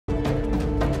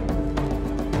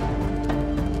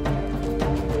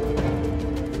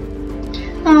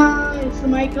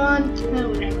mic on? Oh,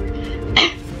 whatever.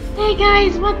 Hey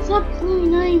guys, what's up?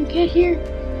 Clean9 Kid here.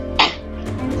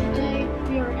 And today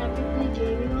we are epically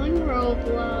gaming on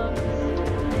Roblox.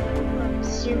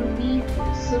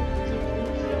 Survevivivivor.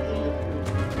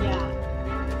 Yeah.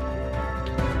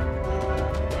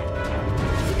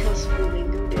 Because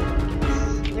Flamingo did, I guess.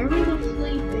 There was a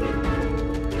flea thing.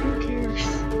 Who cares?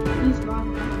 He's wrong.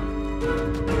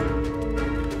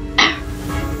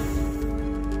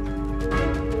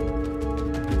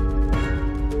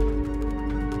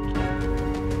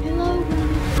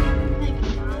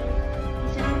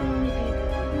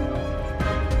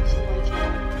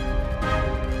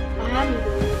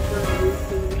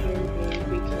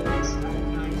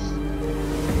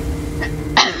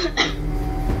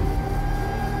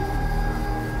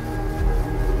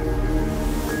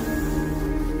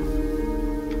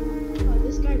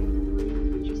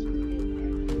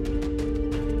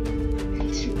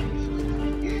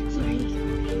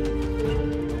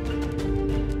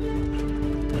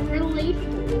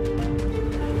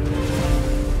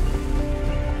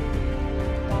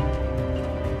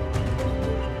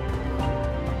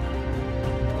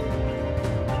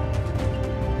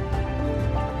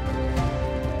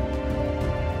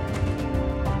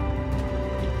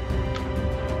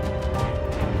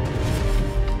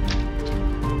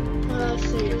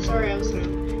 Sorry, I was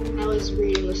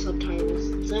reading the subtitles.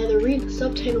 It's either read the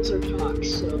subtitles or talk,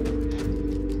 so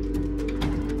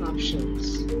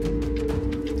options.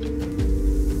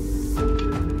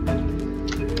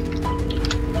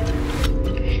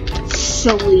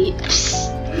 Sleeps.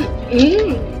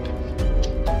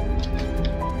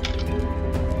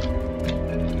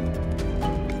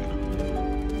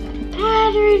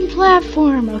 Pattern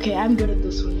platform. Okay, I'm good at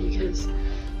this one because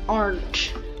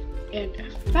aren't in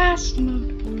fast mode.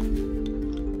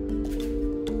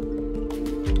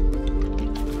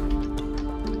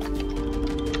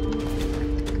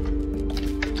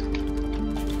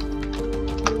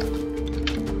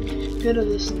 Good at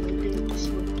this one, good at this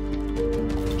one.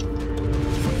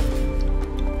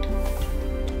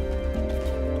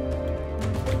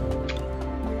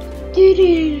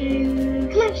 Doo-doo,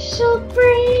 commercial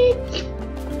break!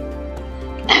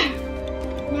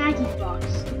 Maggie Fox,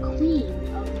 the queen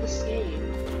of this game.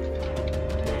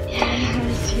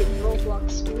 Yes, your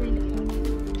Roblox screen.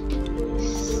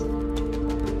 Yes.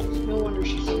 No wonder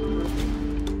she's so perfect.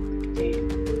 Okay.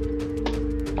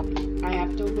 I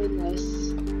have to win this.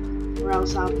 Or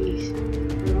else there's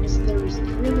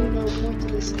really no point to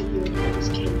this video if I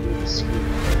just can't do the screen.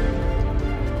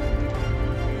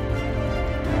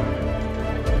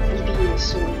 This video is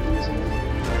so confusing.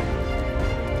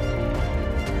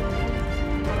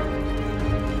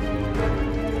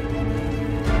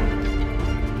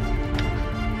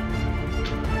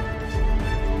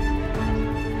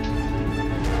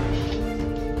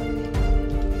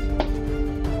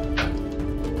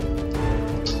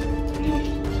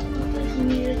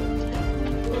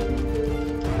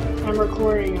 I'm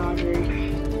recording, Audrey. I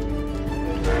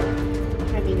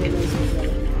mean, it doesn't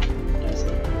really matter, does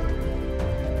it?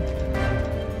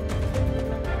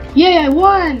 Yay, I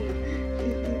won!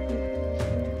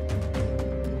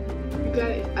 You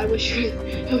guys, I wish I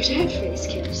had face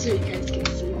cam so you guys can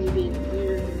see me being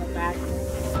weird in the background.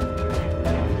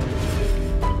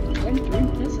 I'm doing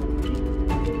this already.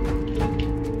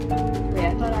 Wait, I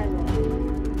thought I won.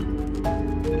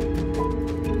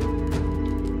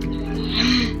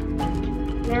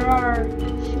 There are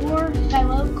 4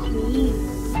 fellow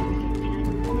queens. I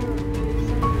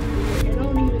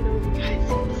don't even know if you guys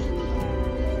can see.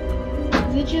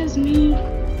 Is it just me?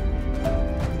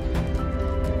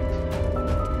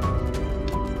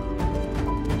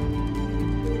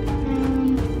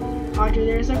 Audrey,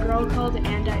 there's a girl called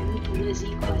And I Eat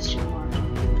Lizzie ?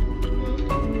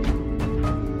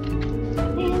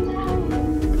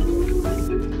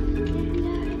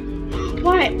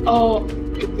 What? Oh.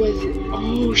 Was it?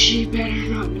 Oh, she better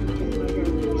not be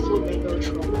Flamingo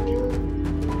troll.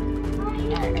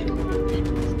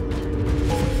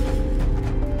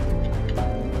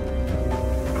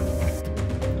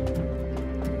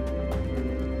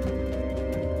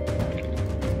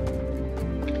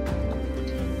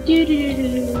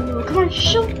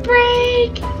 Commercial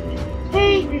break!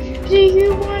 Hey, do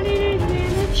you want an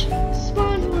advantage?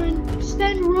 Spawn one.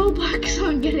 Spend Robux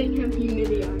on getting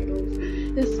immunity idols.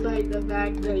 Despite the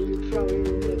fact that you probably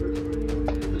will never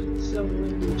find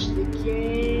someone reach the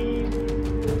game.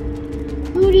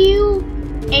 Who do you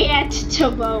add to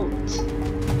vote?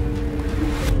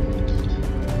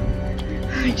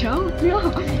 I don't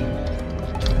know.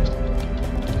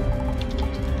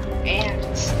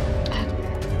 Ants.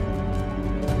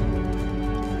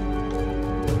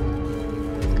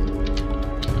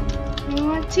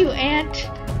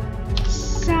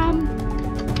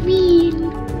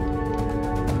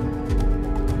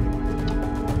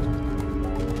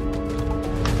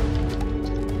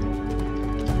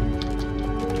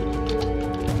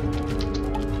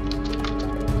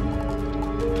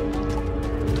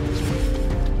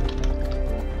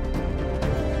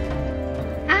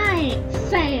 ain't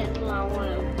saying I want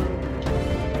to.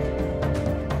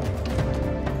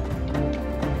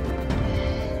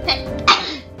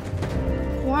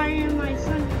 Why am I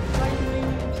Sunshine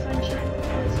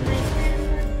was my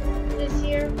grandma this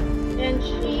year, and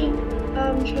she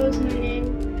chose my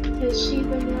name because she's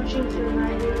been watching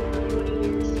Survivor for 20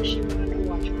 years, so she wanted to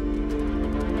watch it.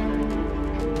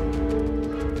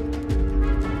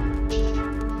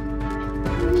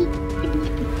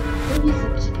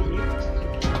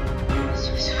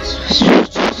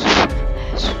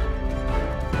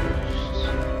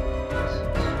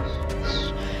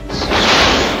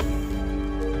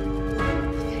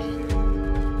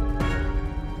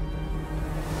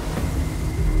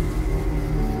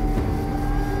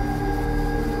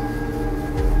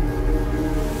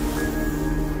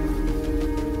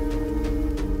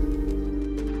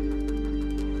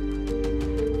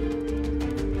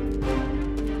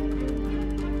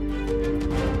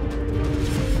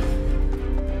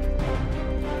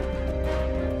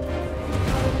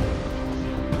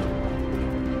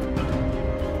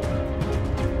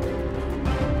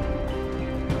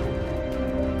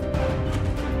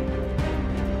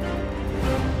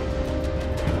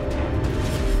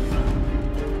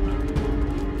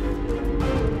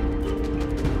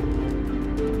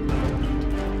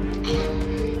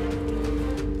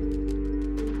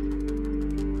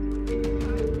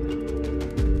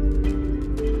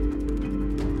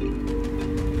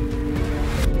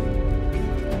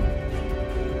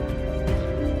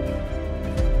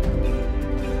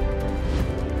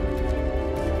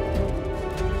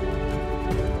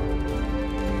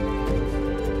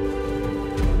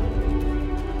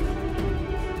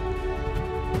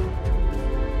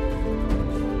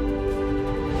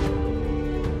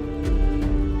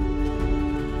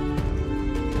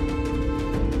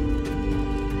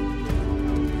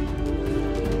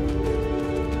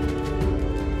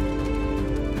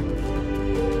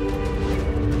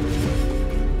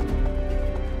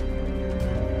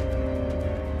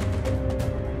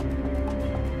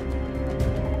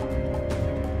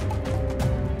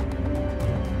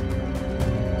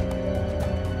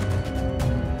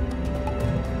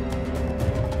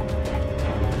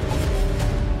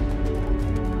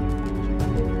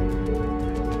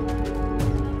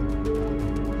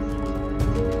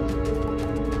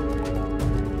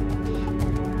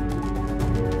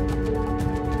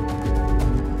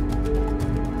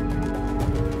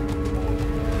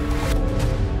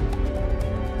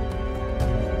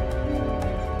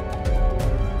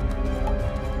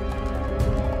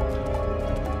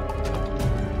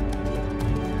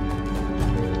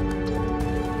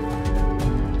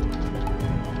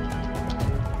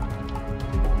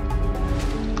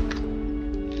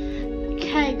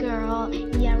 Okay, girl,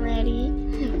 you ready?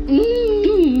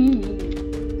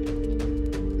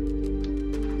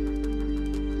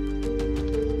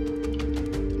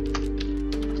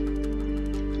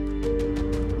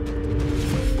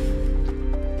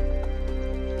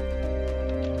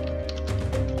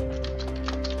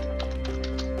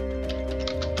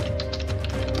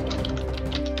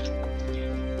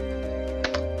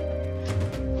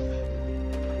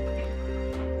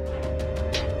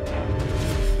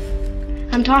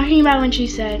 I'm talking about when she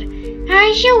said,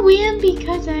 I shall win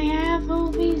because I have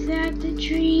always had the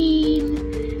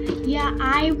dream. Yeah,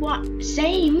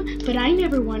 same, but I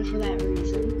never won for that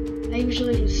reason. I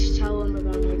usually just tell them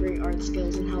about my great art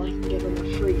skills and how I can give them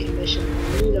a free commission on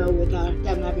Amino without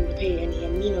them having to pay any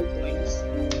Amino coins.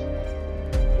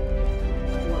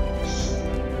 Works.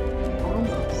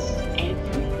 Almost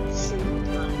every single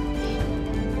time.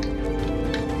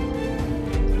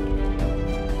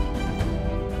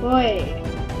 Boy.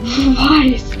 Why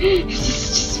is this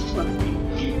just funny?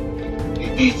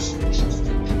 It's just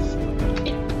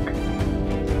funny.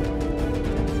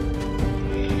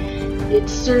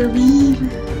 It's Survivor.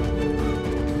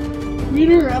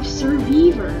 Winner of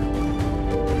Survivor.